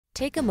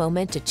Take a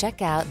moment to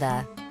check out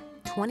the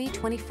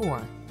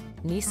 2024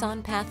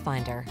 Nissan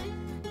Pathfinder.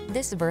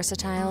 This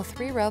versatile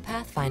three-row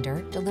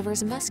Pathfinder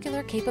delivers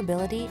muscular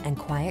capability and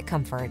quiet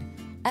comfort.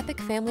 Epic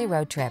family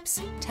road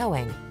trips,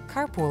 towing,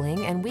 carpooling,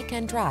 and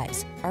weekend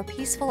drives are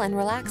peaceful and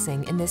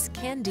relaxing in this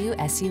can-do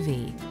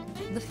SUV.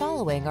 The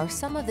following are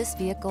some of this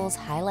vehicle's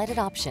highlighted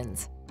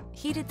options: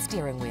 heated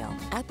steering wheel,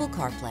 Apple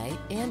CarPlay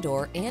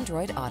and/or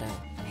Android Auto,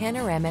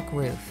 panoramic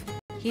roof,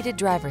 heated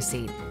driver's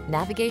seat,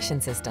 navigation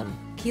system,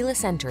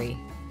 keyless entry,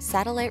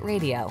 satellite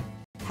radio,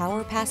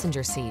 power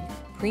passenger seat,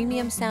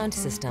 premium sound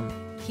system,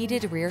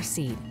 heated rear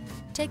seat.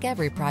 Take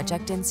every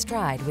project in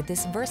stride with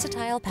this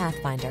versatile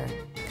Pathfinder.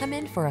 Come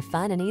in for a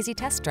fun and easy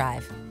test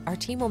drive. Our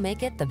team will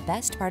make it the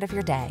best part of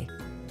your day.